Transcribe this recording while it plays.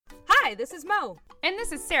Hi, this is Mo. And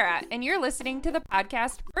this is Sarah, and you're listening to the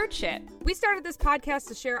podcast Bird Shit. We started this podcast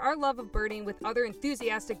to share our love of birding with other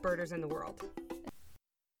enthusiastic birders in the world.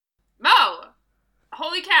 Mo!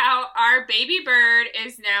 Holy cow, our baby bird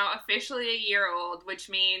is now officially a year old, which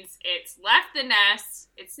means it's left the nest,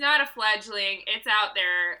 it's not a fledgling, it's out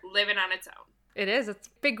there living on its own. It is. It's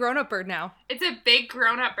a big grown-up bird now. It's a big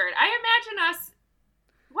grown-up bird. I imagine us...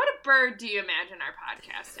 What a bird do you imagine our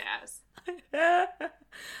podcast as?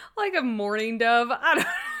 Like a mourning dove. I don't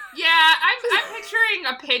know. Yeah, I'm picturing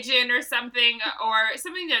a pigeon or something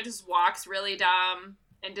that just walks really dumb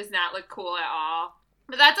and does not look cool at all.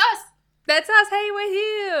 But that's us. That's us. Hey, we're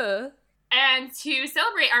here. And to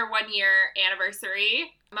celebrate our 1-year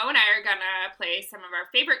anniversary, Mo and I are gonna play some of our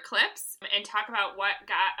favorite clips and talk about what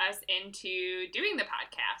got us into doing the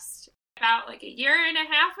podcast. About like a year and a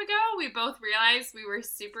half ago, we both realized we were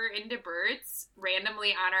super into birds randomly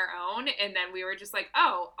on our own, and then we were just like,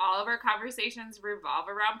 oh, all of our conversations revolve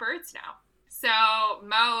around birds now. So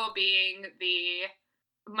Mo being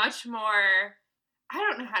the much more, I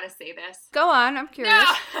don't know how to say this. Go on, I'm curious.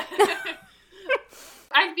 No.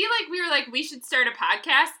 I feel like we were like, we should start a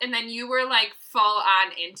podcast, and then you were like full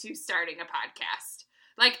on into starting a podcast.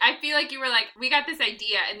 Like, I feel like you were like, we got this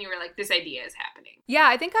idea, and you were like, this idea is happening. Yeah,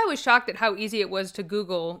 I think I was shocked at how easy it was to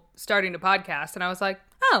Google starting a podcast, and I was like,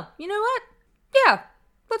 oh, you know what? Yeah,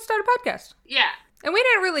 let's start a podcast. Yeah. And we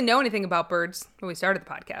didn't really know anything about birds when we started the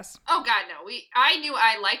podcast. Oh, God, no. I knew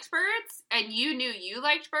I liked birds, and you knew you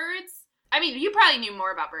liked birds. I mean, you probably knew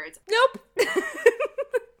more about birds. Nope.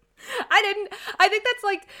 I didn't. I think that's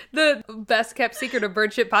like the best kept secret of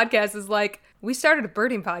Bird Shit podcast is like, we started a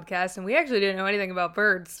birding podcast and we actually didn't know anything about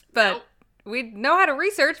birds, but nope. We know how to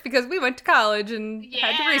research because we went to college and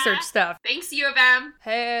had to research stuff. Thanks, U of M.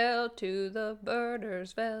 Hail to the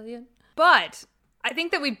birders valiant. But I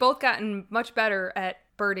think that we've both gotten much better at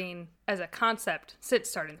birding as a concept since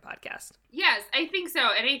starting the podcast. Yes, I think so.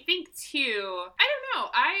 And I think, too, I don't know,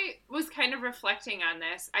 I was kind of reflecting on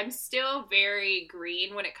this. I'm still very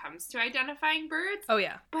green when it comes to identifying birds. Oh,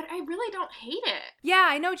 yeah. But I really don't hate it. Yeah,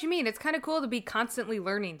 I know what you mean. It's kind of cool to be constantly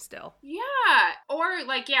learning still. Yeah. Or,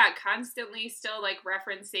 like, yeah, constantly still, like,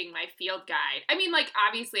 referencing my field guide. I mean, like,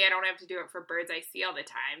 obviously I don't have to do it for birds I see all the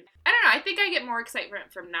time. I don't know. I think I get more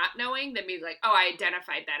excitement from not knowing than being like, oh, I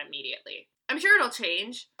identified that immediately. I'm sure it'll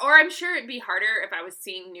change. Or I'm sure it'd be harder if I was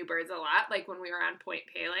seeing new birds a lot, like when we were on Point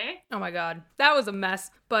Pele. Oh my God. That was a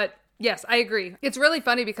mess. But yes, I agree. It's really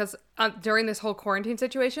funny because during this whole quarantine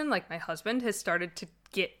situation, like my husband has started to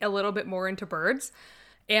get a little bit more into birds.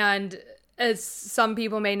 And as some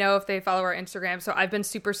people may know if they follow our Instagram, so I've been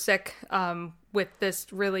super sick with this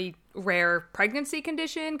really rare pregnancy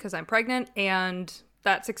condition because I'm pregnant, and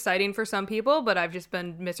that's exciting for some people, but I've just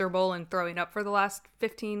been miserable and throwing up for the last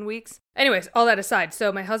 15 weeks. Anyways, all that aside,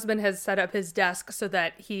 so my husband has set up his desk so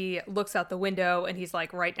that he looks out the window and he's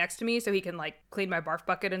like right next to me so he can like clean my barf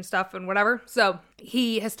bucket and stuff and whatever. So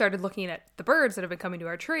he has started looking at the birds that have been coming to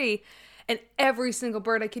our tree, and every single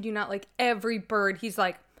bird, I kid you not, like every bird, he's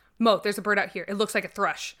like, Mo, there's a bird out here. It looks like a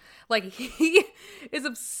thrush. Like he is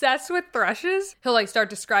obsessed with thrushes. He'll like start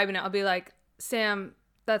describing it. I'll be like, Sam,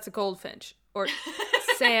 that's a goldfinch. Or,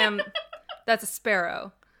 Sam, that's a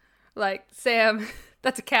sparrow. Like, Sam,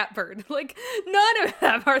 that's a catbird. Like, none of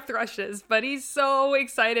them are thrushes, but he's so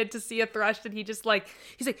excited to see a thrush that he's like,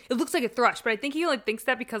 it looks like a thrush. But I think he like thinks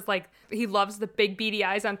that because like he loves the big beady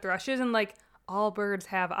eyes on thrushes, and like all birds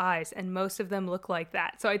have eyes and most of them look like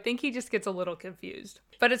that. So I think he just gets a little confused,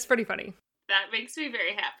 but it's pretty funny. That makes me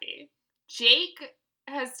very happy. Jake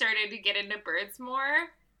has started to get into birds more,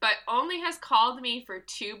 but only has called me for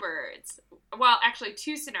 2 birds. Well, actually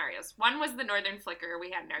 2 scenarios. One was the northern flicker we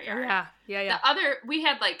had in our yard. Yeah. The other, we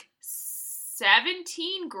had like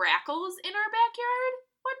 17 grackles in our backyard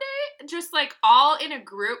one day. Just like all in a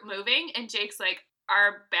group moving. And Jake's like,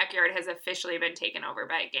 our backyard has officially been taken over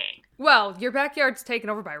by a gang. Well, your backyard's taken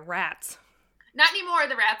over by rats. Not anymore.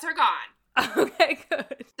 The rats are gone. Okay,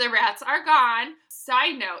 good. The rats are gone.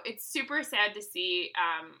 Side note, it's super sad to see.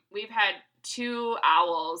 We've had 2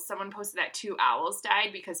 owls. Someone posted that 2 owls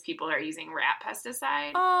died because people are using rat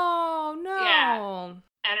pesticide. Oh, no.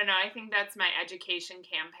 Yeah. I don't know. I think that's my education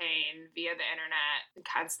campaign via the internet.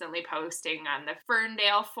 Constantly posting on the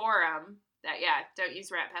Ferndale forum that, yeah, don't use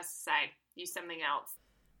rat pesticide. Use something else.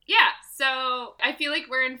 Yeah, so I feel like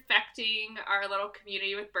we're infecting our little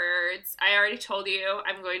community with birds. I already told you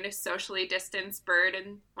I'm going to socially distance bird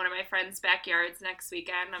in one of my friends' backyards next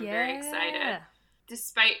weekend. I'm very excited.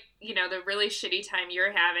 Despite, you know, the really shitty time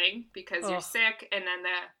you're having because you're sick, and then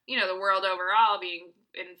the world overall being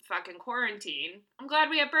in fucking quarantine. I'm glad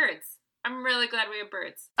we have birds. I'm really glad we have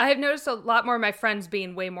birds. I have noticed a lot more of my friends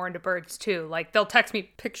being way more into birds too. Like they'll text me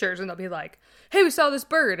pictures and they'll be like, hey, we saw this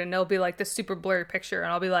bird. And they'll be like this super blurry picture.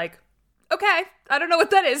 And I'll be like, okay, I don't know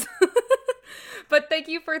what that is. But thank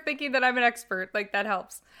you for thinking that I'm an expert. Like that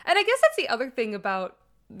helps. And I guess that's the other thing about,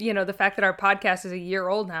 you know, the fact that our podcast is a year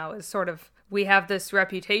old now is sort of, we have this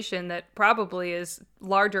reputation that probably is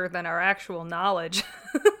larger than our actual knowledge.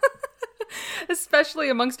 Especially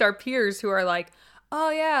amongst our peers who are like, oh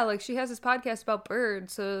yeah, like she has this podcast about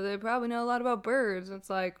birds, so they probably know a lot about birds. It's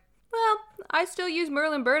like, well, I still use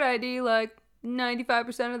Merlin Bird ID like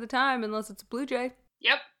 95% of the time, unless it's a blue jay.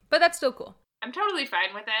 Yep. But that's still cool. I'm totally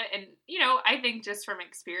fine with it. And, you know, I think just from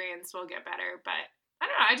experience we'll get better. But I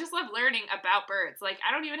don't know. I just love learning about birds. Like,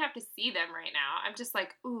 I don't even have to see them right now. I'm just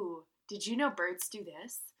like, ooh, did you know birds do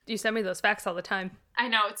this? You send me those facts all the time. I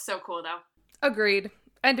know. It's so cool, though. Agreed.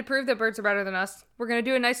 And to prove that birds are better than us, we're going to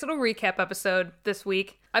do a nice little recap episode this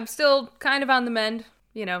week. I'm still kind of on the mend,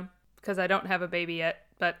 you know, because I don't have a baby yet,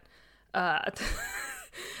 but about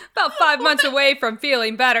 5 months away from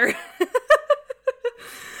feeling better. But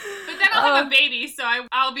then I'll have a baby, so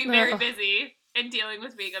I'll be very busy in dealing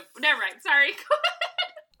with being a... Never mind. Sorry. Go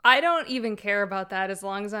ahead. I don't even care about that as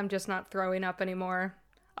long as I'm just not throwing up anymore.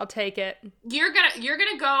 I'll take it. You're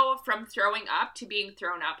gonna go from throwing up to being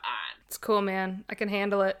thrown up on. It's cool, man. I can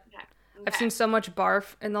handle it. Okay. I've seen so much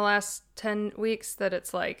barf in the last 10 weeks that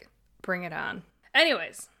it's like, bring it on.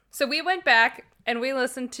 Anyways, so we went back and we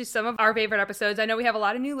listened to some of our favorite episodes. I know we have a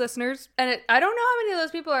lot of new listeners, and I don't know how many of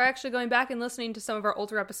those people are actually going back and listening to some of our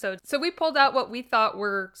older episodes. So we pulled out what we thought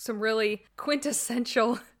were some really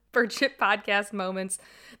quintessential Birdship podcast moments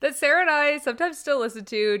that Sarah and I sometimes still listen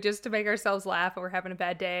to just to make ourselves laugh when we're having a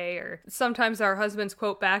bad day, or sometimes our husbands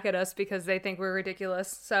quote back at us because they think we're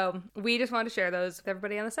ridiculous. So we just want to share those with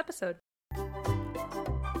everybody on this episode.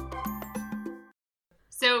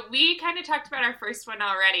 So we kind of talked about our first one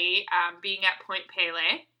already, being at Point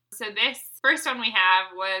Pele. So this first one we have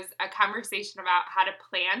was a conversation about how to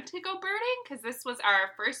plan to go birding, because this was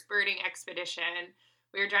our first birding expedition.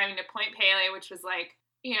 We were driving to Point Pele, which was like,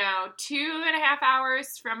 2.5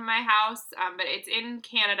 hours from my house, but it's in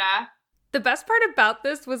Canada. The best part about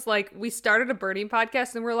this was, like, we started a birding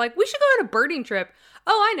podcast and we're like, we should go on a birding trip.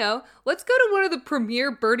 Oh, I know. Let's go to one of the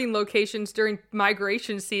premier birding locations during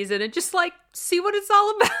migration season and just, like, see what it's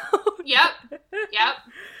all about. Yep.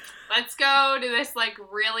 Let's go to this, like,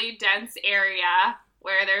 really dense area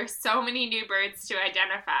where there's so many new birds to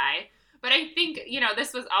identify. But I think,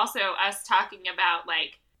 this was also us talking about,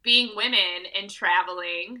 like, being women and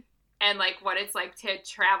traveling and, like, what it's like to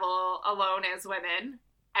travel alone as women.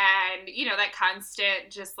 And, that constant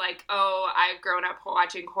just like, oh, I've grown up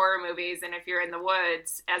watching horror movies, and if you're in the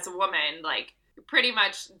woods as a woman, like, you're pretty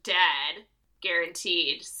much dead,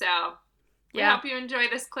 guaranteed. So we hope you enjoy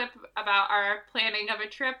this clip about our planning of a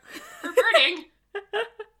trip for birding.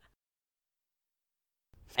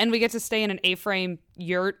 And we get to stay in an A-frame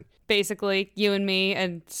yurt, basically, you and me,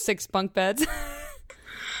 and 6 bunk beds.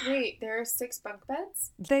 Wait, there are 6 bunk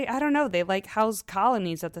beds? I don't know. They, like, house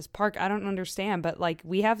colonies at this park. I don't understand. But, like,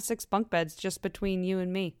 we have 6 bunk beds just between you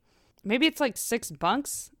and me. Maybe it's, like, 6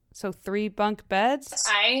 bunks? So 3 bunk beds?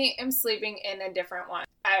 I am sleeping in a different one.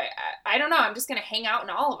 I don't know. I'm just going to hang out in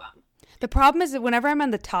all of them. The problem is that whenever I'm on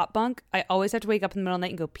the top bunk, I always have to wake up in the middle of the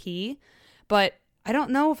night and go pee. But I don't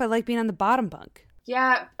know if I like being on the bottom bunk.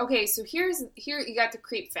 Yeah. Okay, so here you got the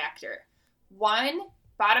creep factor. 1,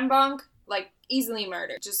 bottom bunk, like, easily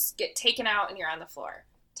murdered. Just get taken out and you're on the floor.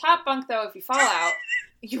 Top bunk, though, if you fall out,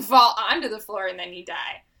 you fall onto the floor and then you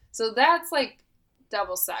die. So that's, like,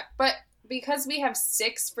 double suck. But because we have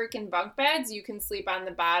 6 freaking bunk beds, you can sleep on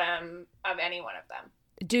the bottom of any one of them.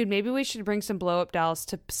 Dude, maybe we should bring some blow-up dolls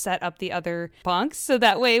to set up the other bunks, so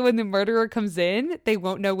that way when the murderer comes in, they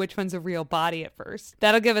won't know which one's a real body at first.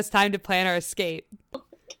 That'll give us time to plan our escape.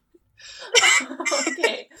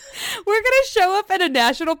 Okay. We're gonna show up at a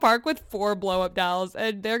national park with 4 blow-up dolls,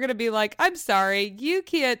 and they're gonna be like, I'm sorry, you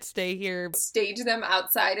can't stay here. Stage them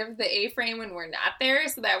outside of the A-frame when we're not there,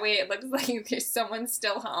 so that way it looks like there's someone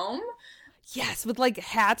still home. Yes, with, like,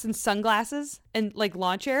 hats and sunglasses and, like,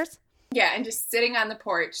 lawn chairs. Yeah, and just sitting on the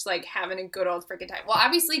porch, like, having a good old freaking time. Well,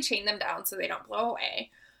 obviously chain them down so they don't blow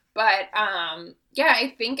away. But,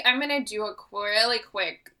 I think I'm gonna do a really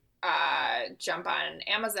quick jump on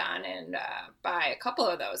Amazon and buy a couple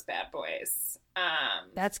of those bad boys.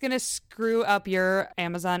 That's gonna screw up your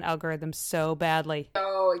Amazon algorithm so badly.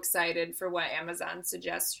 So excited for what Amazon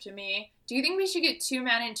suggests to me. Do you think we should get 2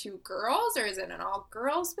 men and 2 girls, or is it an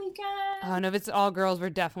all-girls weekend? Oh, no, if it's all girls, we're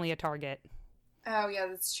definitely a target. Oh, yeah,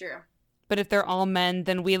 that's true. But if they're all men,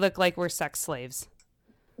 then we look like we're sex slaves.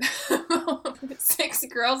 6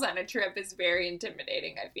 girls on a trip is very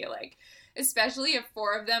intimidating, I feel like. Especially if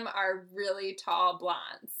 4 of them are really tall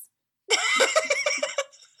blondes.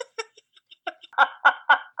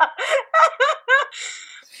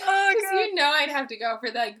 Because you know I'd have to go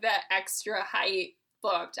for like the extra height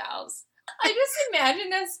blow-up dolls. I just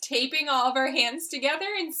imagine us taping all of our hands together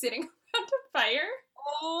and sitting around a fire.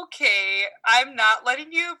 Okay, I'm not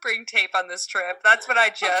letting you bring tape on this trip. That's what I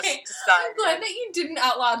just decided. I'm glad that you didn't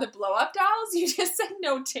outlaw the blow-up dolls. You just said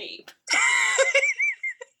no tape.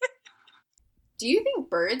 Do you think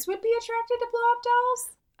birds would be attracted to blow-up dolls?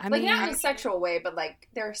 Like, not in a sexual way, but like,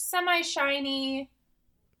 they're semi-shiny.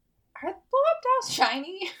 Are blow-up dolls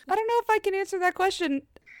shiny? I don't know if I can answer that question.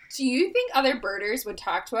 Do you think other birders would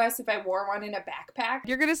talk to us if I wore one in a backpack?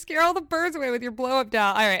 You're going to scare all the birds away with your blow-up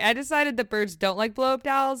doll. All right, I decided that birds don't like blow-up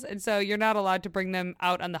dolls, and so you're not allowed to bring them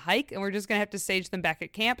out on the hike, and we're just going to have to stage them back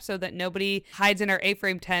at camp so that nobody hides in our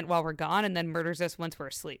A-frame tent while we're gone and then murders us once we're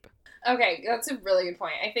asleep. Okay, that's a really good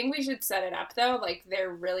point. I think we should set it up, though. Like,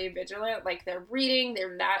 they're really vigilant. Like, they're reading,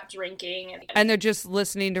 they're not drinking. And they're just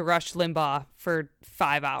listening to Rush Limbaugh for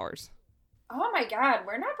 5 hours. Oh my god,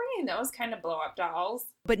 we're not bringing those kind of blow-up dolls.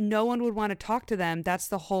 But no one would want to talk to them. That's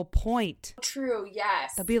the whole point. True,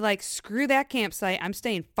 yes. They'll be like, screw that campsite. I'm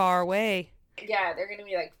staying far away. Yeah, they're going to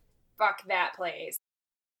be like, fuck that place.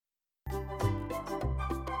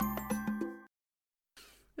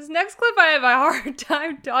 This next clip I have a hard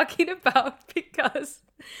time talking about because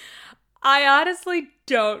I honestly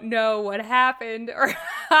don't know what happened or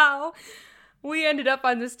how we ended up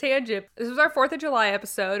on this tangent. This was our 4th of July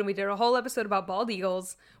episode, and we did a whole episode about bald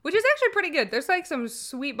eagles, which is actually pretty good. There's like some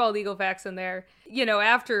sweet bald eagle facts in there, you know,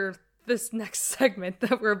 after this next segment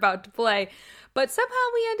that we're about to play. But somehow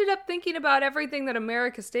we ended up thinking about everything that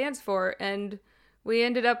America stands for, and we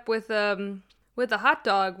ended up with a hot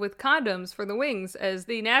dog with condoms for the wings as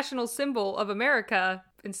the national symbol of America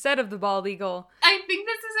instead of the bald eagle. I think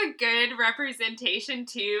this is a good representation,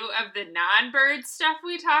 too, of the non-bird stuff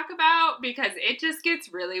we talk about, because it just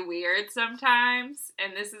gets really weird sometimes,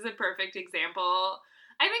 and this is a perfect example,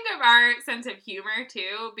 I think, of our sense of humor,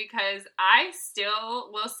 too, because I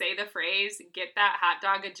still will say the phrase, get that hot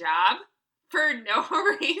dog a job, for no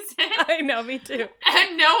reason. I know, me too.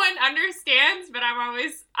 And no one understands, but I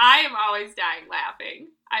am always dying laughing.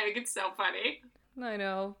 I think it's so funny. I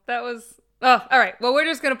know. That was... Oh, all right. Well, we're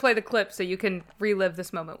just going to play the clip so you can relive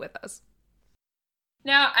this moment with us.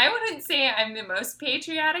 Now, I wouldn't say I'm the most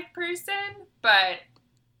patriotic person, but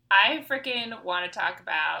I freaking want to talk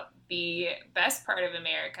about the best part of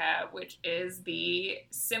America, which is the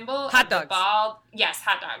symbol hot of dogs. The bald... Yes,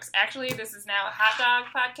 hot dogs. Actually, this is now a hot dog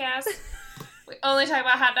podcast. We only talk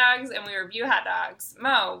about hot dogs and we review hot dogs.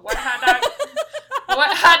 Mo, what hot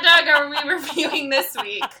dog are we reviewing this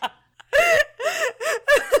week?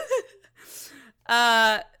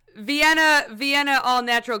 Vienna all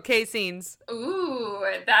natural caseins. Ooh,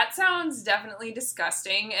 that sounds definitely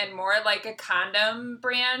disgusting and more like a condom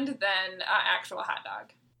brand than an actual hot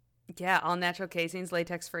dog. Yeah, all natural caseins,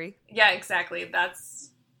 latex free. Yeah, exactly.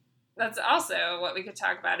 That's also what we could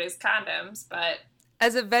talk about is condoms, but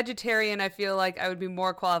as a vegetarian, I feel like I would be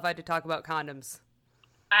more qualified to talk about condoms.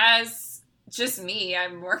 As just me,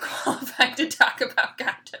 I'm more qualified to talk about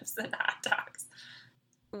condoms than hot dogs.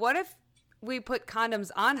 What if we put condoms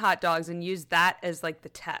on hot dogs and use that as like the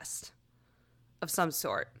test of some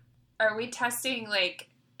sort? Are we testing like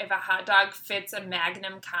if a hot dog fits a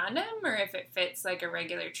Magnum condom or if it fits like a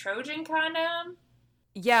regular Trojan condom?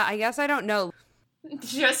 Yeah, I guess I don't know.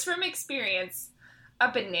 Just from experience,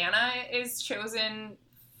 a banana is chosen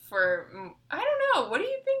for, I don't know, what do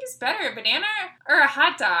you think is better, a banana or a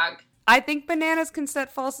hot dog? I think bananas can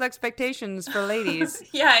set false expectations for ladies.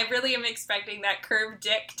 Yeah, I really am expecting that curved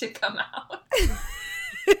dick to come out.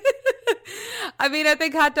 I mean, I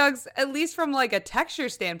think hot dogs, at least from like a texture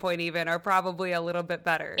standpoint even, are probably a little bit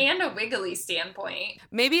better. And a wiggly standpoint.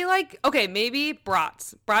 Maybe like, okay, maybe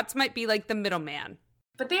brats. Brats might be like the middleman.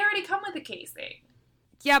 But they already come with a casing.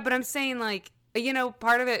 Yeah, but I'm saying like, you know,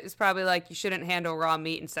 part of it is probably like you shouldn't handle raw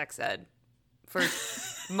meat in sex ed for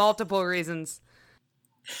multiple reasons.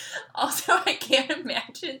 Also, I can't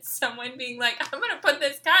imagine someone being like, I'm going to put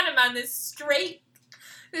this condom on this straight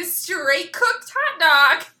cooked hot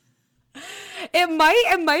dog. It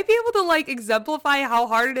might be able to like exemplify how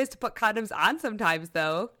hard it is to put condoms on sometimes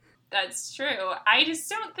though. That's true. I just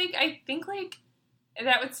don't think, I think like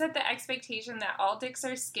that would set the expectation that all dicks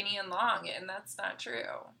are skinny and long, and that's not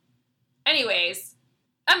true. Anyways,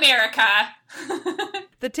 America.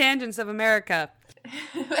 The tangents of America.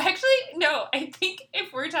 Actually, no, I think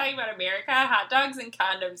if we're talking about America, hot dogs and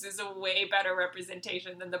condoms is a way better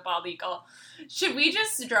representation than the bald eagle. Should we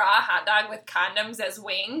just draw a hot dog with condoms as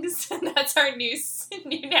wings? And that's our new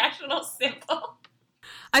national symbol.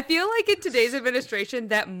 I feel like in today's administration,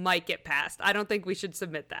 that might get passed. I don't think we should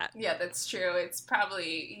submit that. Yeah, that's true. It's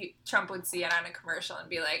probably, Trump would see it on a commercial and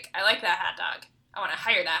be like, I like that hot dog. I want to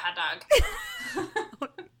hire that hot dog.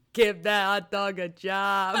 Give that hot dog a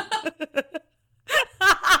job.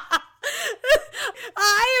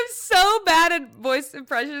 I am so bad at voice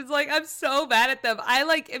impressions. Like, I'm so bad at them.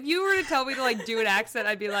 If you were to tell me to, do an accent,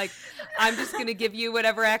 I'd be like, I'm just going to give you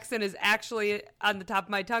whatever accent is actually on the top of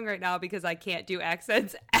my tongue right now because I can't do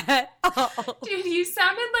accents at all. Dude, you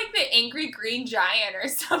sounded like the Angry Green Giant or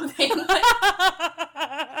something.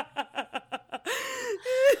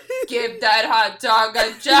 Give that hot dog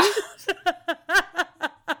a job.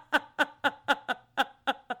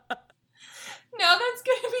 Now that's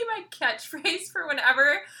going to be my catchphrase for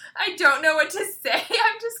whenever I don't know what to say.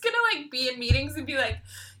 I'm just going to be in meetings and be like,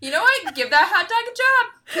 you know what? Give that hot dog a job.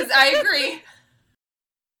 Because I agree.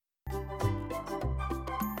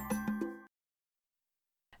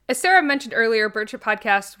 As Sarah mentioned earlier, Bird Trip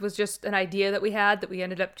Podcast was just an idea that we had that we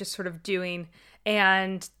ended up just sort of doing.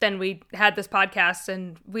 And then we had this podcast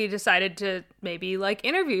and we decided to maybe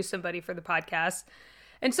interview somebody for the podcast.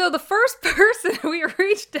 And so the first person we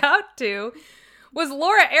reached out to was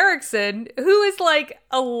Laura Erickson, who is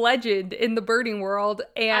a legend in the birding world.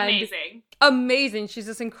 And amazing. She's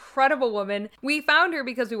this incredible woman. We found her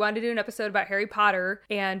because we wanted to do an episode about Harry Potter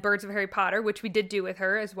and Birds of Harry Potter, which we did do with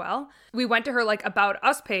her as well. We went to her About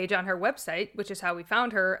Us page on her website, which is how we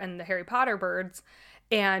found her and the Harry Potter birds.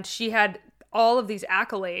 And she had all of these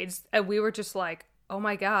accolades. And we were just like, oh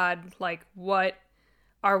my God, what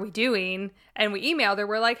are we doing? And we emailed her.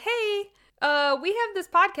 We're like, hey, we have this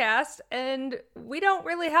podcast and we don't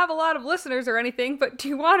really have a lot of listeners or anything, but do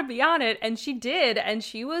you want to be on it? And she did. And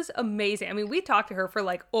she was amazing. I mean, we talked to her for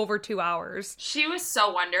over 2 hours. She was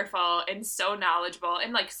so wonderful and so knowledgeable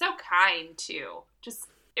and so kind too.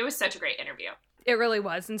 It was such a great interview. It really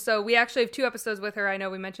was. And so we actually have 2 episodes with her. I know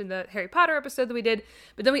we mentioned the Harry Potter episode that we did,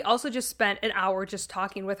 but then we also just spent an hour just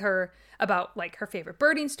talking with her about her favorite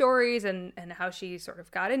birding stories and how she sort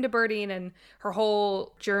of got into birding and her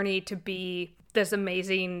whole journey to be this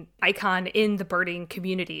amazing icon in the birding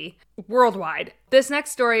community worldwide. This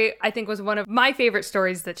next story, I think, was one of my favorite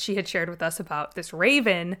stories that she had shared with us about this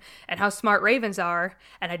raven and how smart ravens are.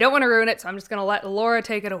 And I don't want to ruin it, so I'm just going to let Laura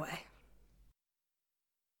take it away.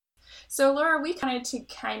 So, Laura, we wanted to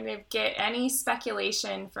kind of get any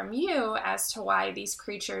speculation from you as to why these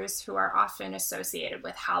creatures who are often associated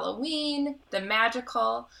with Halloween, the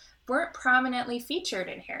magical, weren't prominently featured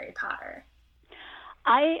in Harry Potter.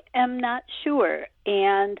 I am not sure,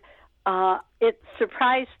 and it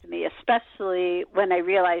surprised me, especially when I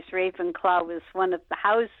realized Ravenclaw was one of the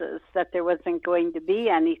houses, that there wasn't going to be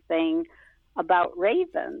anything about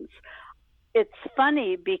ravens. It's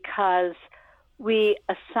funny because we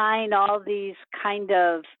assign all these kind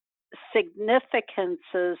of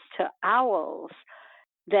significances to owls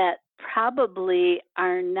that probably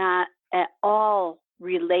are not at all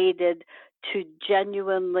related to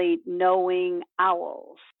genuinely knowing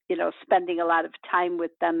owls, spending a lot of time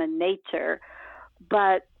with them in nature.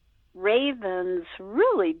 But ravens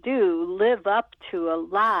really do live up to a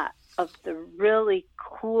lot of the really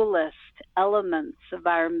coolest elements of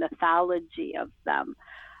our mythology of them.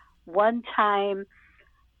 One time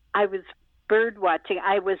I was bird watching.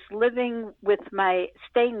 I was staying with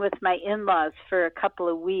my in-laws for a couple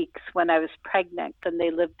of weeks when I was pregnant and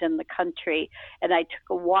they lived in the country, and I took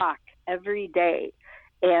a walk every day.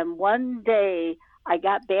 And one day I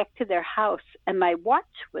got back to their house and my watch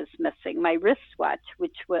was missing, my wristwatch,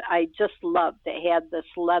 which I just loved. It had this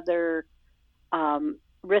leather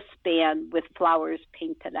wristband with flowers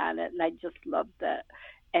painted on it, and I just loved it.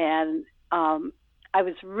 And I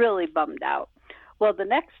was really bummed out. Well, the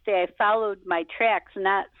next day I followed my tracks,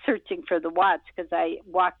 not searching for the watch because I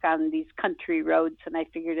walk on these country roads and I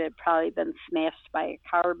figured it had probably been smashed by a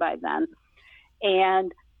car by then.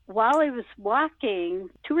 And while I was walking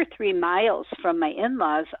 2 or 3 miles from my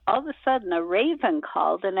in-laws, all of a sudden a raven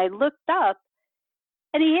called and I looked up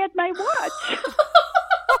and he had my watch.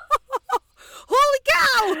 Holy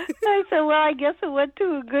cow! I said, well, I guess it went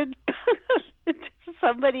to a good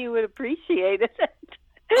somebody who would appreciate it.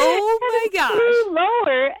 Oh my gosh. Flew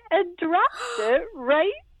lower and dropped it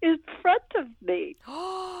right in front of me.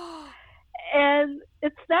 And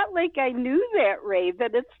it's not like I knew that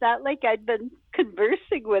raven. It's not like I'd been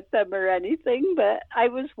conversing with them or anything, but I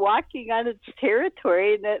was walking on its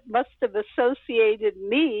territory and it must have associated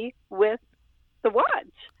me with the watch.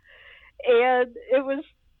 And it was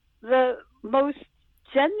the most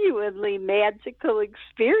genuinely magical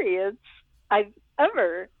experience I've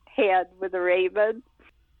ever had with a raven.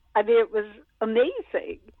 I mean, it was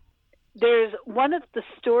amazing. There's one of the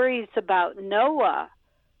stories about Noah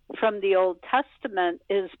from the Old Testament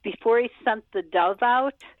is before he sent the dove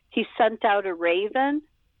out, he sent out a raven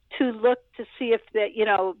to look to see if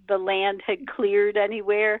the land had cleared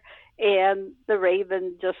anywhere, and the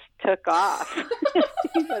raven just took off.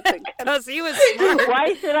 Because he was smart.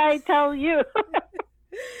 Why should I tell you?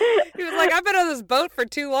 He was like, I've been on this boat for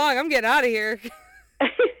too long. I'm getting out of here.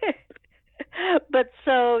 But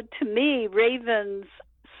so, to me, ravens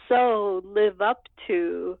so live up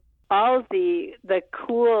to all the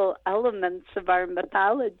cool elements of our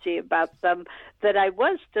mythology about them that I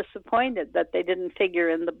was disappointed that they didn't figure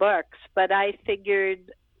in the books. But I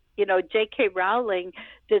figured, J.K. Rowling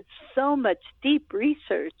did so much deep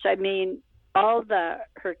research. I mean, all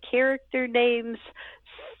her character names,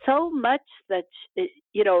 so much that,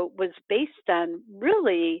 was based on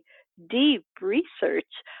really deep research.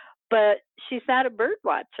 But she's not a bird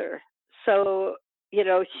watcher. So,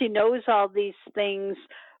 she knows all these things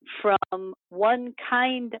from one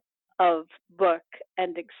kind of book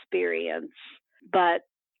and experience. But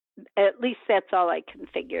at least that's all I can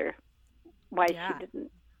figure why she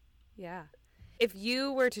didn't. Yeah. If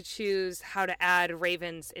you were to choose how to add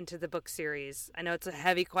ravens into the book series, I know it's a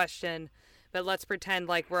heavy question, but let's pretend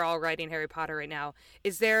like we're all writing Harry Potter right now.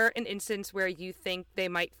 Is there an instance where you think they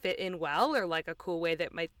might fit in well, or like a cool way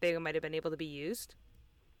that they might have been able to be used?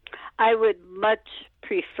 I would much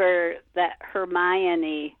prefer that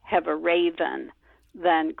Hermione have a raven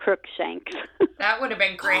than Crookshanks. That would have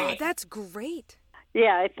been great. Oh, that's great.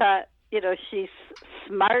 Yeah, I thought, she's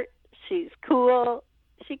smart, she's cool.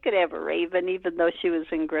 She could have a raven even though she was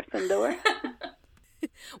in Gryffindor.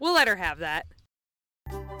 We'll let her have that.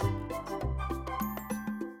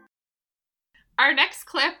 Our next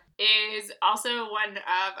clip is also one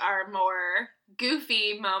of our more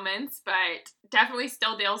goofy moments, but definitely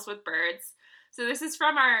still deals with birds. So this is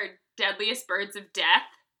from our Deadliest Birds of Death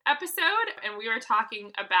episode, and we were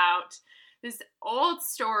talking about this old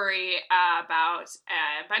story about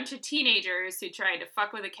a bunch of teenagers who tried to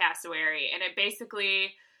fuck with a cassowary, and it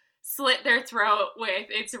basically slit their throat with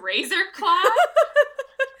its razor claw.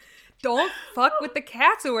 Don't fuck with the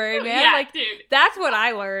cassowary, man. Yeah, like, dude. That's what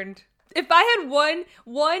I learned. If I had one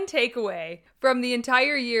takeaway from the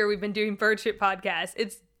entire year we've been doing Bird Shit Podcast,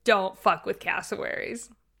 it's don't fuck with cassowaries.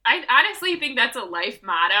 I honestly think that's a life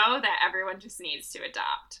motto that everyone just needs to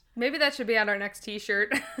adopt. Maybe that should be on our next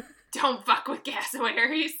t-shirt. Don't fuck with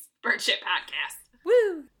cassowaries. Bird Shit Podcast.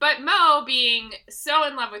 Woo! But Mo, being so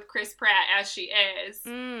in love with Chris Pratt as she is,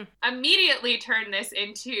 immediately turned this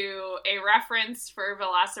into a reference for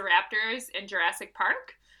velociraptors in Jurassic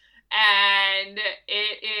Park. And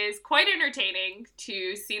it is quite entertaining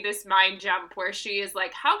to see this mind jump where she is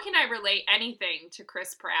like, how can I relate anything to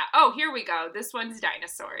Chris Pratt? Oh, here we go. This one's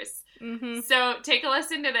dinosaurs. Mm-hmm. So take a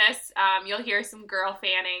listen to this. You'll hear some girl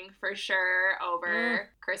fanning for sure over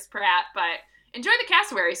Chris Pratt, but enjoy the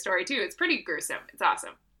cassowary story too. It's pretty gruesome. It's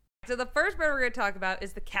awesome. So the first bird we're going to talk about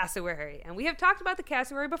is the cassowary. And we have talked about the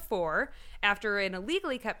cassowary before after an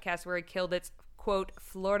illegally kept cassowary killed its, quote,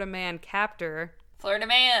 Florida man captor. Florida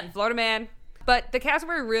man. But the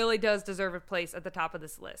cassowary really does deserve a place at the top of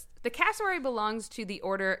this list. The cassowary belongs to the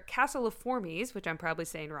order Cassiliformes, which I'm probably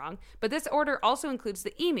saying wrong, but this order also includes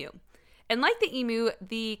the emu. And like the emu,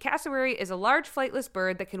 the cassowary is a large flightless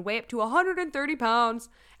bird that can weigh up to 130 pounds,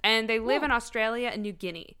 and they live in Australia and New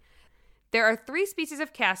Guinea. There are 3 species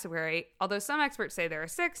of cassowary, although some experts say there are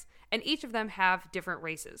 6, and each of them have different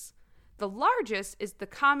races. The largest is the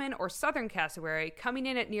common or southern cassowary, coming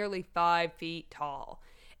in at nearly 5 feet tall.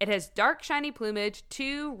 It has dark, shiny plumage,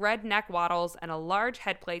 2 red neck wattles, and a large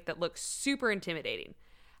head plate that looks super intimidating.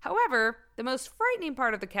 However, the most frightening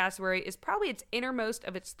part of the cassowary is probably its innermost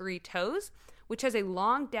of its 3 toes, which has a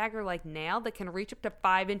long dagger-like nail that can reach up to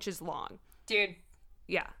 5 inches long. Dude.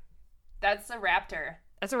 Yeah. That's a raptor.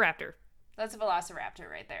 That's a raptor. That's a velociraptor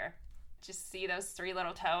right there. Just see those 3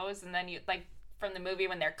 little toes, and then you, like, from the movie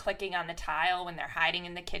when they're clicking on the tile when they're hiding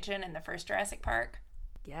in the kitchen in the first Jurassic Park.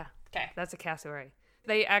 Yeah. Okay. That's a cassowary.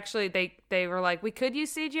 They actually, they were like, we could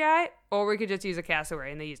use CGI, or we could just use a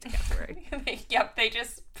cassowary, and they used a cassowary. Yep, they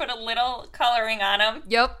just put a little coloring on them.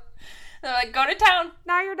 Yep. They're like, go to town.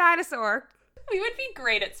 Now you're a dinosaur. We would be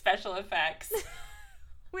great at special effects.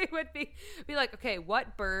 We would be like, okay,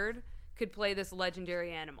 what bird could play this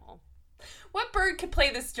legendary animal? What bird could play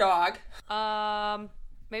this dog?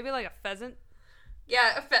 Maybe like a pheasant.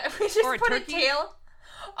 Yeah, we just or a put turkey? a tail.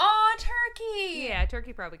 Oh, turkey. Yeah,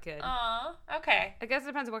 turkey probably could. Oh, okay. I guess it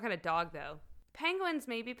depends on what kind of dog, though. Penguins,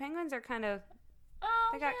 maybe. Penguins are kind of... Oh,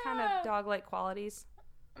 They got kind of dog-like qualities.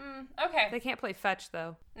 Okay. They can't play fetch,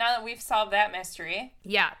 though. Now that we've solved that mystery.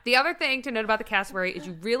 Yeah. The other thing to note about the cassowary is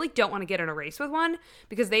you really don't want to get in a race with one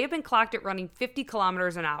because they have been clocked at running 50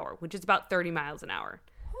 kilometers an hour, which is about 30 miles an hour.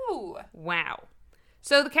 Ooh. Wow.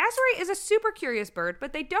 So the cassowary is a super curious bird,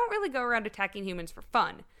 but they don't really go around attacking humans for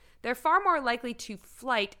fun. They're far more likely to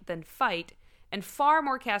flight than fight, and far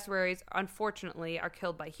more cassowaries, unfortunately, are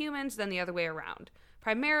killed by humans than the other way around.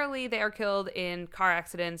 Primarily, they are killed in car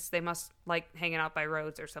accidents. They must like hanging out by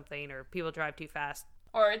roads or something, or people drive too fast.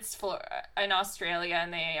 Or it's in Australia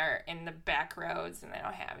and they are in the back roads and they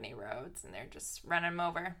don't have any roads and they're just running them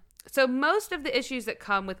over. So most of the issues that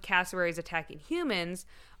come with cassowaries attacking humans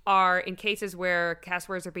are in cases where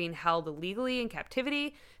cassowaries are being held illegally in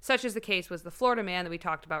captivity, such as the case was the Florida man that we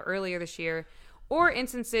talked about earlier this year, or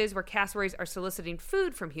instances where cassowaries are soliciting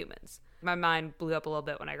food from humans. My mind blew up a little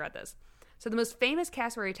bit when I read this. So the most famous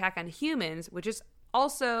cassowary attack on humans, which is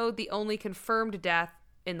also the only confirmed death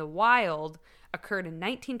in the wild, occurred in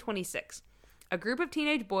 1926. A group of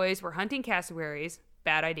teenage boys were hunting cassowaries,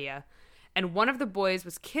 bad idea, and one of the boys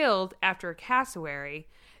was killed after a cassowary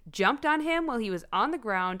jumped on him while he was on the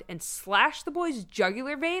ground and slashed the boy's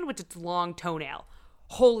jugular vein with its long toenail.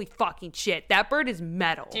 Holy fucking shit, that bird is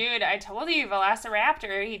metal. Dude, I told you,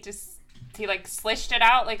 Velociraptor, he like slished it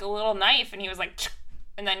out like a little knife and he was like,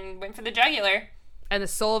 and then went for the jugular. And the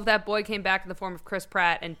soul of that boy came back in the form of Chris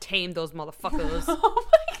Pratt and tamed those motherfuckers. Oh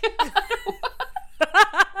my god.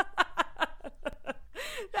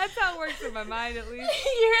 That's how it works in my mind, at least.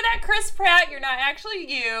 You hear that, Chris Pratt? You're not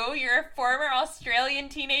actually you. You're a former Australian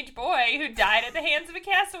teenage boy who died at the hands of a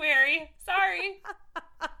cassowary. Sorry.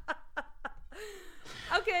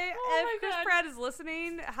 Okay, if Chris Pratt is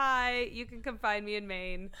listening, hi, you can come find me in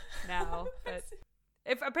Maine now. But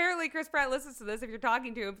if apparently Chris Pratt listens to this, if you're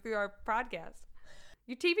talking to him through our podcast.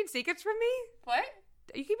 You keeping secrets from me? What?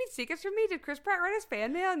 Are you keeping secrets from me? Did Chris Pratt write us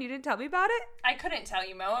fan mail and you didn't tell me about it? I couldn't tell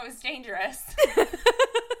you, Mo. It was dangerous.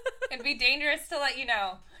 It'd be dangerous to let you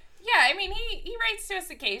know. Yeah, I mean, he writes to us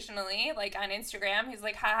occasionally, like on Instagram. He's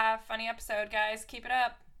like, haha, funny episode, guys. Keep it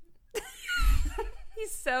up.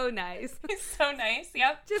 He's so nice. He's so nice,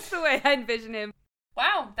 yep. Just the way I envision him.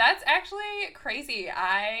 Wow, that's actually crazy.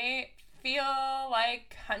 I feel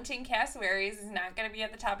like hunting cassowaries is not going to be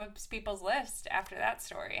at the top of people's list after that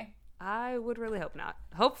story. I would really hope not.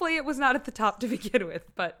 Hopefully it was not at the top to begin with,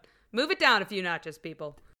 but move it down a few notches,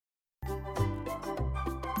 people.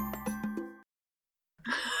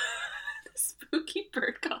 Spooky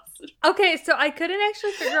bird calls. Okay, so I couldn't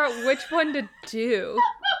actually figure out which one to do.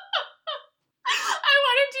 I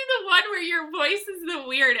want to do the one where your voice is the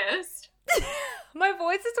weirdest. My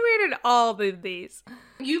voice is weird in all of these.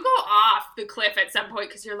 You go off the cliff at some point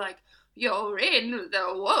because you're like, you're in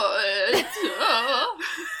the woods.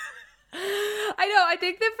 I know. I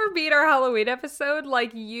think that for being our Halloween episode,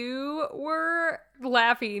 like, you were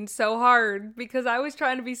laughing so hard because I was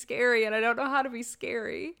trying to be scary and I don't know how to be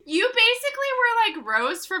scary. You basically were like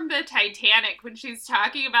Rose from the Titanic when she's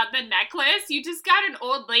talking about the necklace. You just got an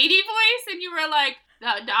old lady voice and you were like,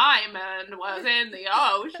 the diamond was in the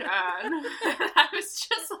ocean. I was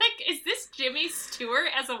just like, is this Jimmy Stewart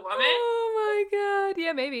as a woman? Oh my god.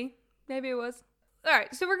 Yeah, maybe. Maybe it was. All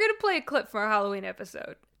right, so we're going to play a clip from our Halloween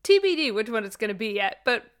episode. TBD which one it's going to be yet,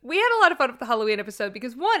 but we had a lot of fun with the Halloween episode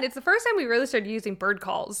because, one, it's the first time we really started using bird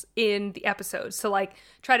calls in the episodes to, like,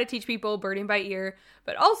 try to teach people birding by ear,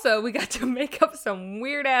 but also we got to make up some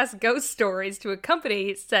weird-ass ghost stories to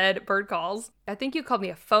accompany said bird calls. I think you called me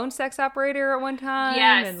a phone sex operator at one time.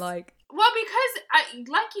 Yes. And, like... Well, because,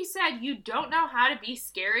 like you said, you don't know how to be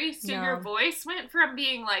scary, so No. your voice went from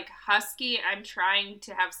being, like, husky, I'm trying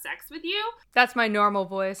to have sex with you. That's my normal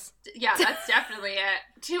voice. Yeah, that's definitely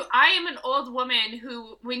it. To, I am an old woman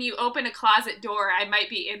who, when you open a closet door, I might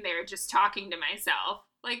be in there just talking to myself.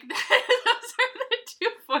 Like, those are the two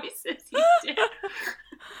voices you did.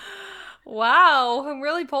 Wow, I'm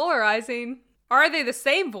really polarizing. Are they the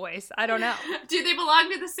same voice? I don't know. Do they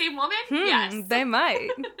belong to the same woman? Yes. They might.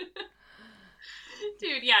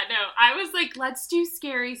 Dude, yeah, no. I was like, let's do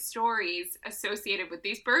scary stories associated with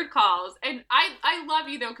these bird calls. And I love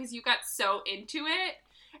you, though, because you got so into it.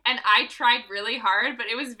 And I tried really hard, but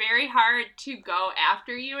it was very hard to go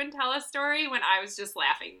after you and tell a story when I was just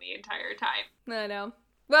laughing the entire time. I know.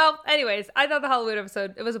 Well, anyways, I thought the Halloween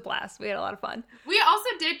episode, it was a blast. We had a lot of fun. We also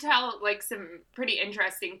did tell, like, some pretty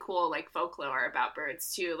interesting, cool, like, folklore about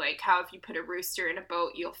birds, too. Like, how if you put a rooster in a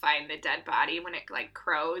boat, you'll find the dead body when it, like,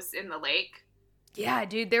 crows in the lake. Yeah,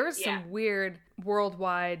 dude, there was some weird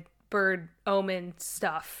worldwide bird omen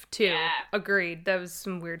stuff too. Yeah. Agreed. That was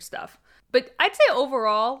some weird stuff. But I'd say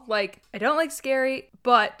overall, like, I don't like scary,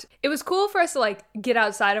 but it was cool for us to, like, get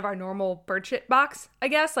outside of our normal bird shit box, I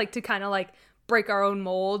guess, like, to kind of, like, break our own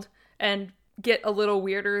mold and get a little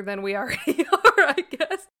weirder than we already are, I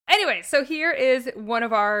guess. Anyway, so here is one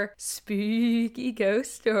of our spooky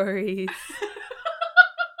ghost stories.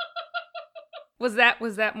 Was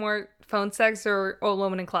that more phone sex or old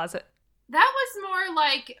woman in closet? That was more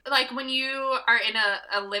like when you are in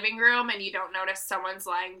a living room and you don't notice someone's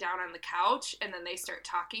lying down on the couch and then they start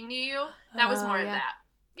talking to you. That was more of that.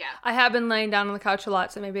 Yeah. I have been laying down on the couch a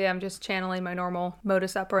lot, so maybe I'm just channeling my normal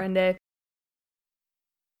modus operandi.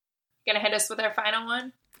 Gonna hit us with our final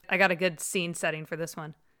one? I got a good scene setting for this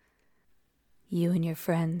one. You and your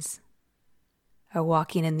friends are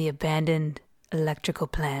walking in the abandoned electrical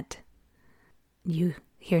plant. You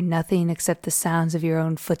hear nothing except the sounds of your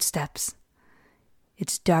own footsteps.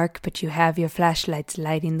 It's dark, but you have your flashlights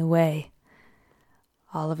lighting the way.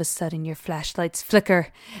 All of a sudden, your flashlights flicker,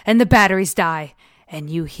 and the batteries die, and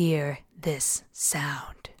you hear this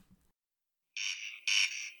sound.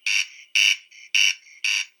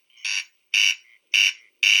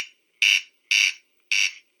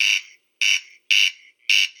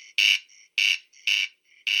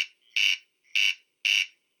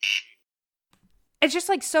 It's just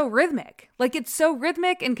like so rhythmic. Like it's so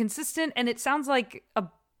rhythmic and consistent, and it sounds like a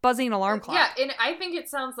buzzing alarm clock. Yeah, and I think it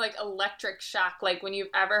sounds like electric shock. Like when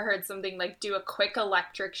you've ever heard something like do a quick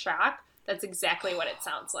electric shock, that's exactly what it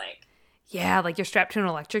sounds like. Yeah, like you're strapped to an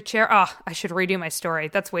electric chair. Oh, I should redo my story.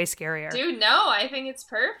 That's way scarier. Dude, no, I think it's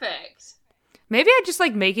perfect. Maybe I just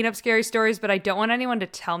like making up scary stories, but I don't want anyone to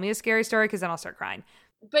tell me a scary story because then I'll start crying.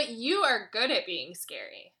 But you are good at being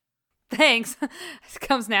scary. Thanks. It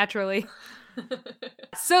comes naturally.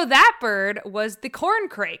 So that bird was the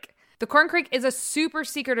corncrake. The corncrake is a super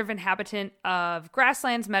secretive inhabitant of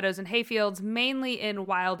grasslands, meadows, and hayfields, mainly in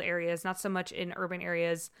wild areas, not so much in urban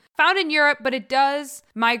areas. Found in Europe, but it does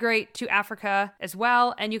migrate to Africa as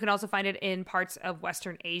well, and you can also find it in parts of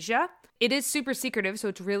Western Asia. It is super secretive, so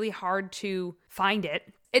it's really hard to find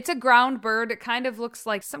it. It's a ground bird. It kind of looks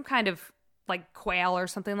like some kind of like quail or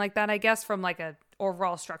something like that, I guess, from like a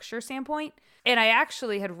overall structure standpoint. And I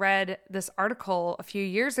actually had read this article a few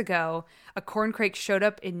years ago. A corncrake showed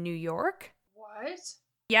up in New York. What?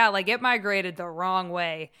 Yeah, like it migrated the wrong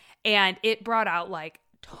way. And it brought out like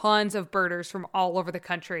tons of birders from all over the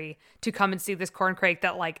country to come and see this corncrake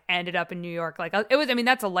that like ended up in New York. Like it was, I mean,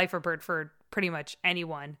 that's a lifer bird for pretty much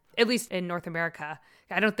anyone, at least in North America.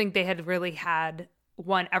 I don't think they had really had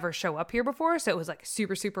one ever show up here before. So it was like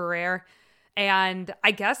super, super rare. And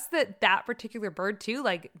I guess that particular bird too,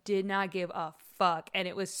 like did not give a fuck. And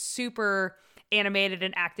it was super animated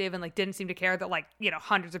and active and like didn't seem to care that like, you know,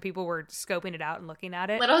 hundreds of people were scoping it out and looking at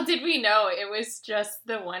it. Little did we know it was just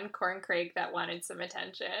the one corncrake that wanted some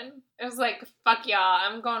attention. It was like, fuck y'all,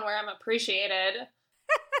 I'm going where I'm appreciated.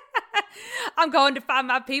 I'm going to find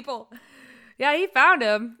my people. Yeah, he found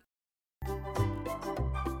him.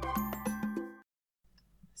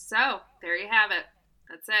 So, there you have it.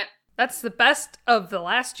 That's it. That's the best of the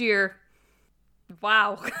last year.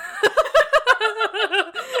 Wow.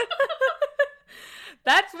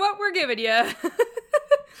 That's what we're giving you.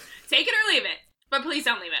 Take it or leave it. But please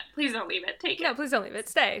don't leave it. Please don't leave it. Take it. No, please don't leave it.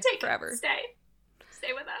 Stay Take forever. it. Stay.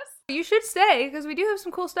 Stay with us. You should stay because we do have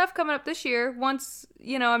some cool stuff coming up this year. Once,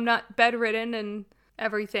 you know, I'm not bedridden and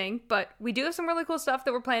everything, but we do have some really cool stuff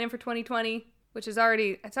that we're planning for 2020, which is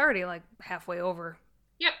already like halfway over.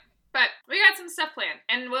 Yep. But we got some stuff planned,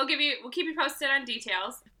 and we'll keep you posted on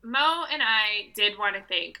details. Mo and I did want to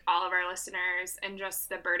thank all of our listeners and just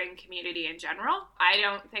the birding community in general. I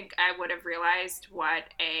don't think I would have realized what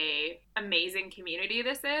a amazing community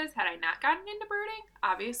this is had I not gotten into birding,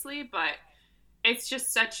 obviously, but it's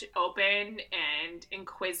just such open and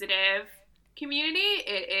inquisitive community.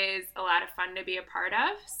 It is a lot of fun to be a part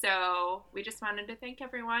of, so we just wanted to thank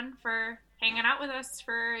everyone for hanging out with us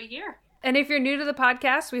for a year. And if you're new to the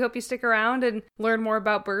podcast, we hope you stick around and learn more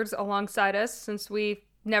about birds alongside us since we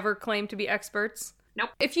never claim to be experts.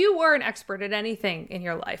 Nope. If you were an expert at anything in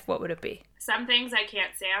your life, what would it be? Some things I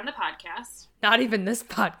can't say on the podcast. Not even this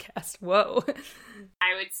podcast. Whoa.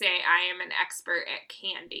 I would say I am an expert at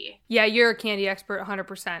candy. Yeah, you're a candy expert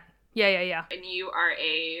 100%. Yeah. And you are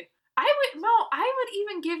I would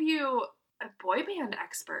even give you a boy band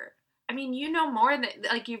expert. I mean, you know more than,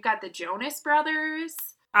 like, you've got the Jonas Brothers.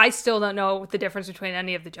 I still don't know the difference between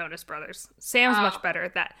any of the Jonas Brothers. Sam's much better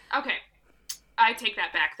at that. Okay. I take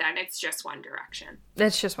that back then. It's just One Direction.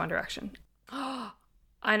 It's just One Direction.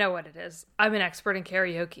 I know what it is. I'm an expert in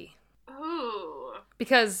karaoke. Ooh.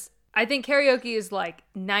 Because I think karaoke is like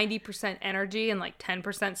 90% energy and like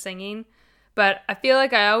 10% singing, but I feel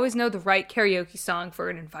like I always know the right karaoke song for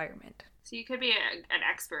an environment. So you could be an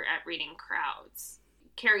expert at reading crowds.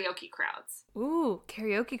 Karaoke crowds. Ooh,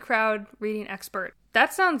 karaoke crowd reading expert.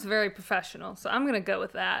 That sounds very professional, so I'm going to go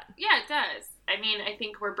with that. Yeah, it does. I mean, I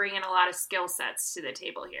think we're bringing a lot of skill sets to the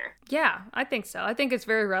table here. Yeah, I think so. I think it's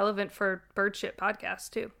very relevant for Bird Shit podcasts,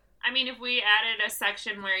 too. I mean, if we added a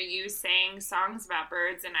section where you sang songs about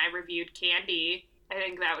birds and I reviewed candy, I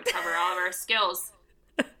think that would cover all of our skills.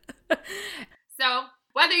 So,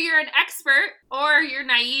 whether you're an expert or you're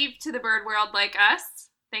naive to the bird world like us,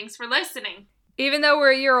 thanks for listening. Even though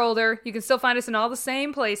we're a year older, you can still find us in all the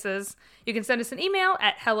same places. You can send us an email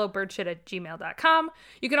at hellobirdshit@gmail.com.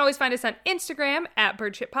 You can always find us on Instagram at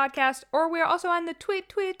birdshitpodcast, or we're also on the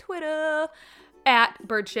Twitter at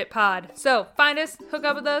birdshitpod. So find us, hook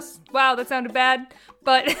up with us. Wow, that sounded bad,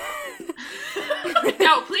 but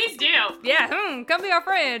no, please do. Yeah, come be our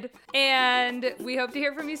friend. And we hope to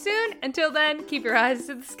hear from you soon. Until then, keep your eyes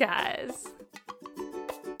to the skies.